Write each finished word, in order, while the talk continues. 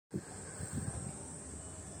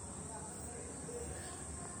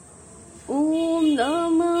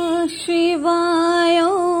शिवाय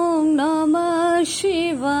ओम नमः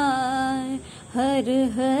शिवाय हर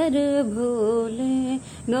हर भोले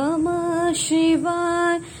नमः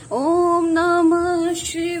शिवाय ओम नमः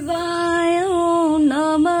शिवाय ओम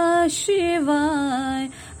नमः शिवाय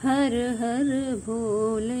हर हर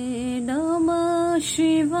भोले नमः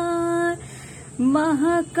शिवाय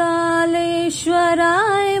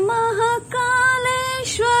महाकालेश्वराय महाकालेश्वराय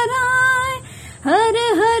हर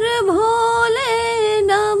हर भोले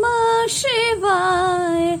नमः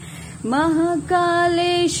शिवाय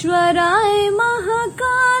महाकालेश्वराय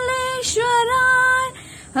महाकालेश्वराय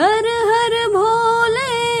हर हर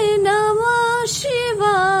भोले नमः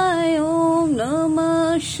शिवाय ओम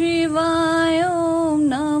नमः शिवाय ओम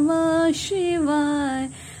नमः शिवाय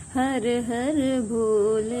हर हर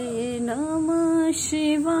भोले नमः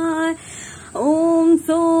शिवाय ओम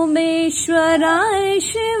सोमेश्वराय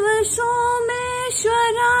शिव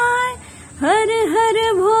सोमेश्वराय हर हर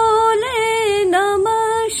भोले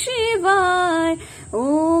नमः शिवाय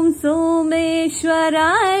ओम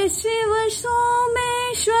सोमेश्वराय शिव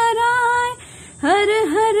सोमेश्वराय हर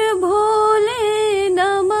हर भोले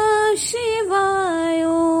नमः शिवाय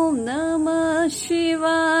ओम नमः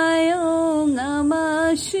शिवाय ओम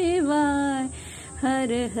नमः शिवाय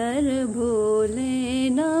हर हर भोले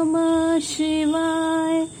नमः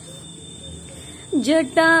शिवाय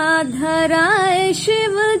जटाधराय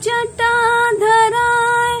शिव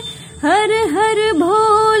जटाधराय हर हर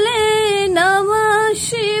भोले नमः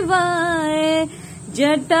शिवाय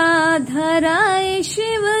जटाधराय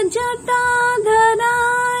शिव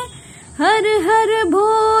जटाधराय हर हर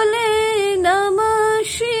भोले नमः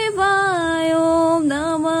शिवाय ओम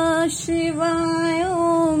नमः शिवाय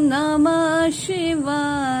ओम नमः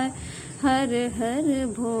शिवाय हर हर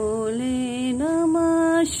भोले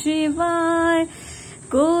नमः शिवाय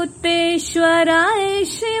कोटेश्वराय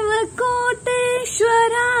शिव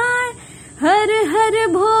कोटेश्वराय हर हर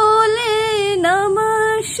भोले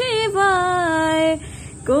नमः शिवाय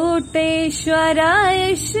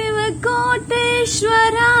कोटेश्वराय शिव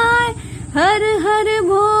कोटेश्वराय हर हर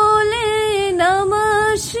भोले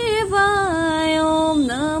नमः शिवाय ओम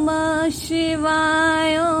नमः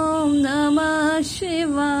शिवाय ओम नमः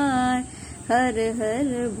शिवाय हर हर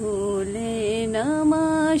भोले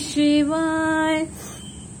नमः शिवाय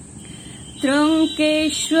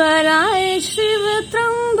त्र्यंकेश्वराय शिव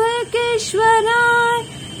त्र्यंबकेश्वराय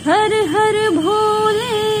हर हर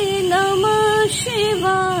भोले नमः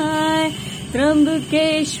शिवाय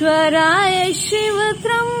त्र्यंबकेश्वराय शिव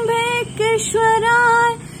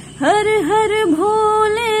त्र्यंबकेश्वराय हर हर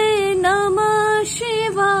भोले नमः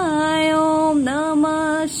शिवाय ओम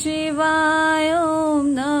नमः शिवाय ओम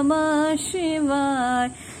नमः शिवाय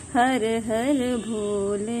हर हर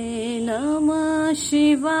भोले नमः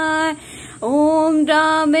शिवाय ओम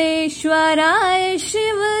रामेश्वराय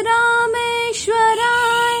शिव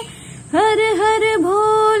रामेश्वराय हर हर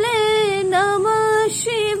भोले नमः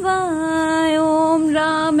शिवाय ओम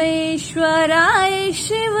रामेश्वराय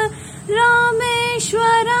शिव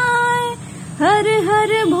रामेश्वराय हर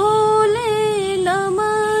हर भोले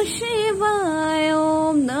नमः शिवाय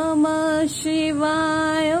ओम नमः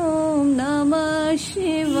शिवाय ओम नमः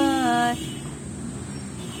शिवाय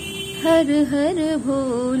हर हर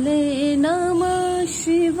भोले नमः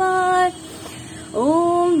शिवाय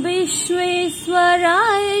ओम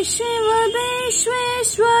विश्वेश्वराय शिव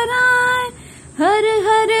विश्वेश्वराय हर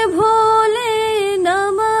हर भोले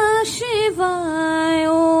नमः शिवाय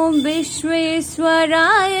ओम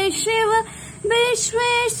विश्वेश्वराय शिव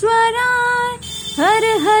विश्वेश्वराय हर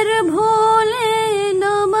हर भोले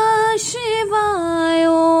नमः शिवाय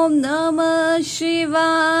ओम नमः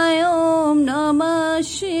शिवाय ओम नमः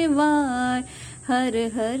शिवाय हर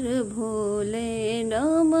हर भोले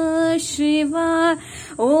नमः शिवाय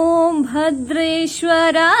ओम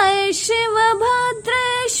भद्रेश्वराय शिव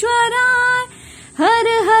भद्रेश्वराय हर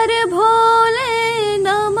हर भोले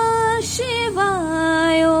नमः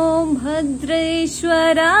शिवाय ओम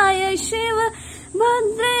भद्रेश्वराय शिव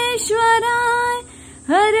भद्रेश्वराय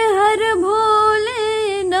हर हर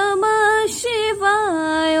भोले नमः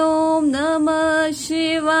शिवाय ओम नमः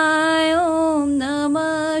शिवाय ओम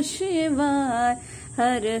नमः शिवाय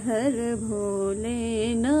हर हर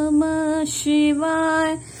भोले नमः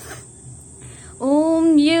शिवाय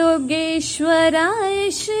ओम योगेश्वराय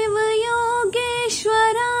शिव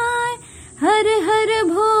योगेश्वराय हर हर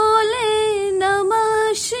भोले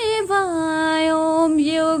नमः शिवाय ओम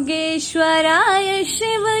योगेश्वराय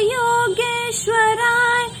शिव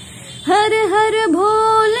योगेश्वराय हर हर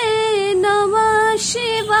भोले नमः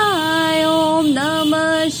शिवाय ओम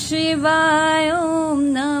नमः शिवाय ओम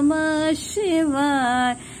नमः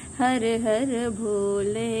शिवाय हर हर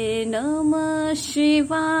भोले नमः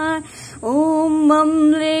शिवाय ॐ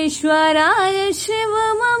ममलेश्वराय शिव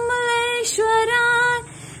ममलेश्वराय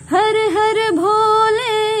हर हर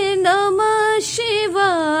भोले नमः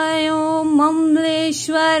शिवाय। ॐ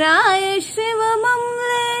ममलेश्वराय शिव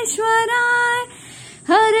ममलेश्वराय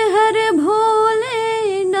हर हर भोले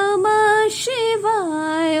नमः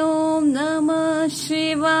शिवाय। ॐ नमः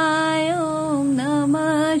शिवाय ॐ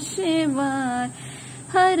नमः शिवाय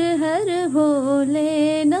हर हर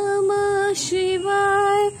भोले नमः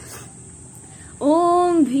शिवाय।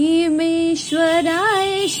 ॐ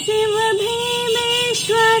भीमेश्वराय शिव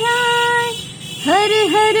भीमेश्वराय हर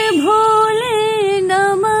हर भोले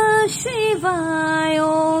नमः शिवाय।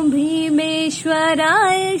 ॐ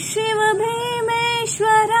भीमेश्वराय शिव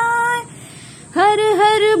भीमेश्वराय हर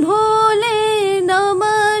हर भोले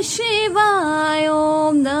नमः शिवाय।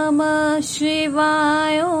 ॐ नमः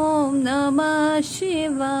शिवाय ॐ नमः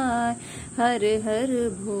शिवाय हर हर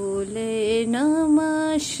भोले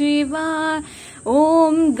नमः शिवाय।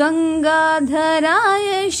 ॐ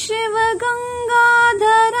गंगाधराय शिव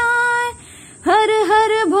गंगाधराय हर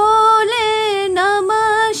हर भोले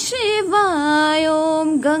नमः शिवाय।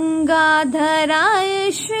 ॐ गंगाधराय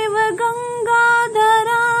शिव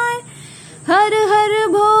गंगाधराय हर हर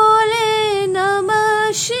भोले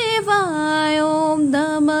नमः शिवाय। ॐ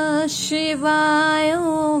नमः शिवाय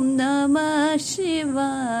ॐ नमः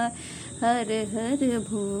शिवाय हर हर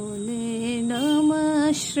भोले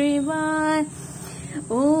नमः शिवाय।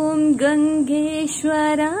 ॐ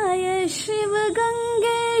गंगेश्वराय शिव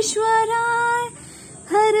गंगेश्वराय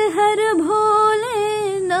हर हर भोले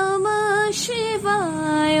नमः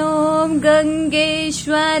शिवाय। ॐ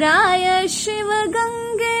गंगेश्वराय शिव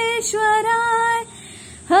गंगेश्वराय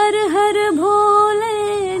हर हर भोले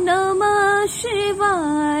नमः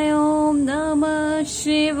शिवाय। ॐ नमः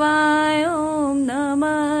शिवाय ॐ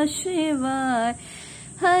नमः शिवाय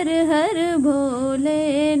हर हर भोले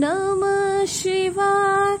नमः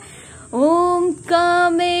शिवाय। ॐ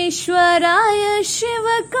कामेश्वराय शिव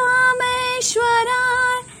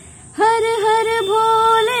कामेश्वराय हर हर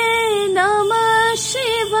भोले नमः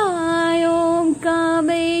शिवाय। ॐ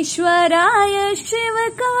कामेश्वराय शिव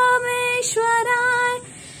कामेश्वराय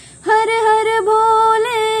हर हर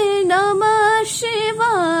भोले नमः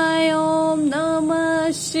शिवाय। ॐ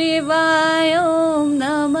नमः शिवाय ॐ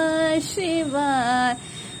नमः शिवाय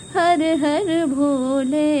हर हर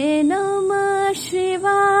भोले नमः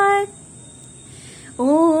शिवाय।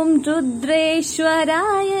 ॐ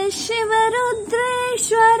रुद्रेश्वराय शिव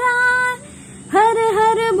रुद्रेश्वराय हर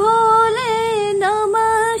हर भोले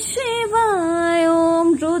नमः शिवाय।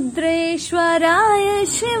 ॐ रुद्रेश्वराय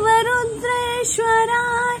शिव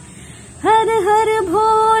रुद्रेश्वराय हर हर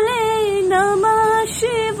भोले नमः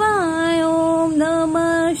शिवाय। ॐ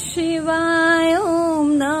नमः शिवाय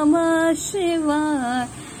ॐ नमः शिवाय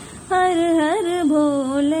हर हर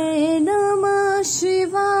भोले नमः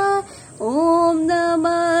शिवाय। ॐ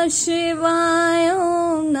नमः शिवाय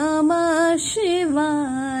ॐ नमः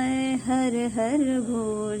शिवाय हर हर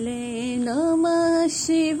भोले नमः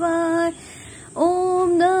शिवाय।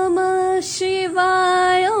 ॐ नमः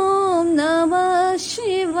शिवाय ॐ नमः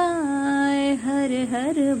शिवाय हर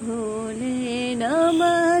हर भोले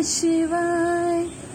नमः शिवाय।